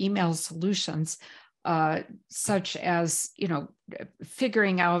kinds of email solutions, such as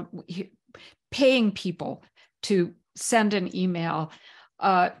figuring out paying people to send an email,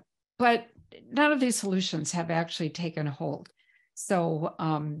 but none of these solutions have actually taken hold. So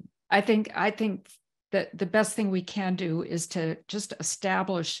I think that the best thing we can do is to just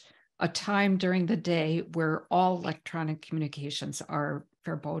establish a time during the day where all electronic communications are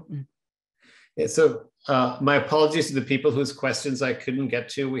verboten. Yeah, so my apologies to the people whose questions I couldn't get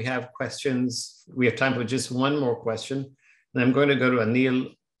to. We have time for just one more question. And I'm going to go to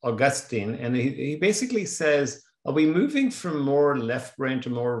Anil Augustine. And he basically says, are we moving from more left brain to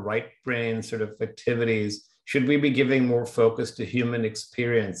more right brain sort of activities? Should we be giving more focus to human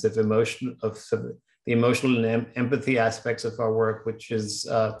experience the emotional and empathy aspects of our work, which is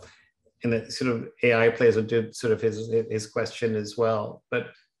in a sort of AI plays into sort of his question as well. But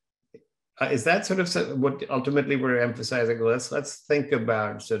is that sort of what ultimately we're emphasizing? Let's think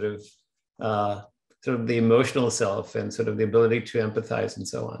about sort of the emotional self and sort of the ability to empathize and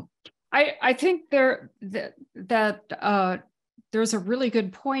so on. I think that there's a really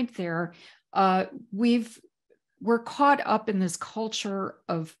good point there. We're caught up in this culture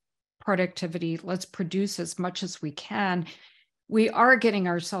of productivity. Let's produce as much as we can. We are getting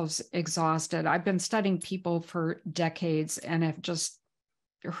ourselves exhausted. I've been studying people for decades and have just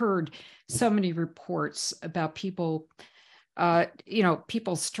heard so many reports about people's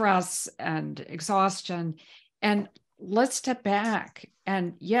stress and exhaustion. And let's step back.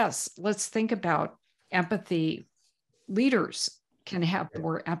 And yes, let's think about empathy. Leaders can have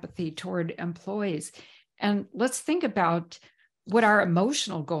more empathy toward employees. And let's think about what our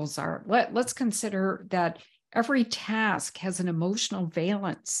emotional goals are. Let's consider that every task has an emotional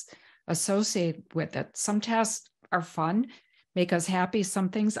valence associated with it. Some tasks are fun, make us happy, some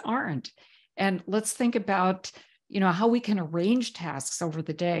things aren't. And let's think about, how we can arrange tasks over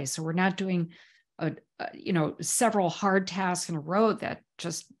the day. So we're not doing, several hard tasks in a row that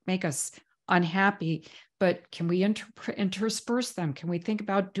just make us unhappy, but can we intersperse them? Can we think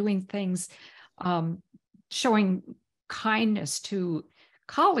about doing things, showing kindness to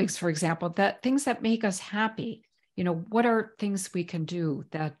colleagues, for example, that things that make us happy? What are things we can do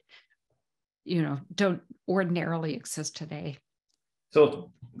that, don't ordinarily exist today?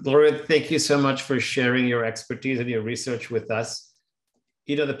 So, Gloria, thank you so much for sharing your expertise and your research with us.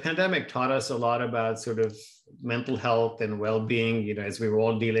 The pandemic taught us a lot about sort of mental health and well-being, as we were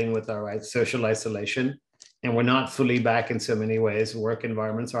all dealing with our social isolation, and we're not fully back in so many ways. Work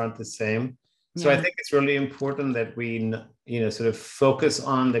environments aren't the same. So I Yeah. think it's really important that we, sort of focus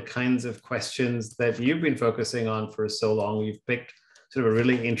on the kinds of questions that you've been focusing on for so long. You've picked sort of a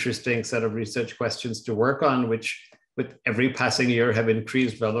really interesting set of research questions to work on, which with every passing year have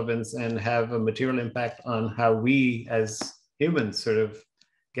increased relevance and have a material impact on how we as humans sort of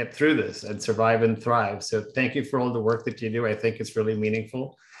get through this and survive and thrive. So thank you for all the work that you do. I think it's really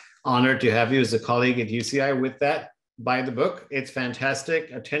meaningful. Honored to have you as a colleague at UCI. With that, buy the book. It's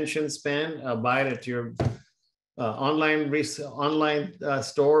fantastic. Attention span. Buy it at your online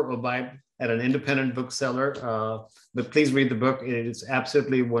store, or buy it at an independent bookseller. But please read the book. It is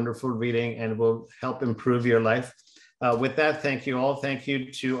absolutely wonderful reading and will help improve your life. With that, thank you all. Thank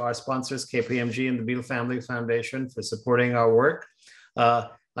you to our sponsors, KPMG and the Beal Family Foundation, for supporting our work.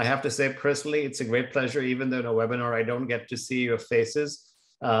 I have to say personally, it's a great pleasure, even though in a webinar, I don't get to see your faces.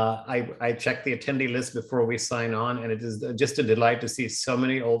 I check the attendee list before we sign on, and it is just a delight to see so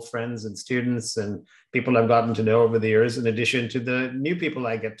many old friends and students and people I've gotten to know over the years, in addition to the new people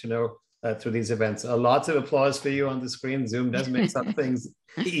I get to know through these events. Lots of applause for you on the screen. Zoom does make some things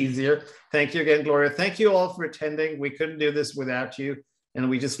easier. Thank you again, Gloria. Thank you all for attending. We couldn't do this without you, and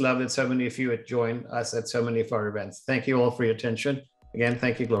we just love that so many of you had joined us at so many of our events. Thank you all for your attention. Again,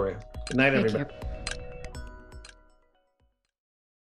 thank you, Gloria. Good night, everybody. Thank you.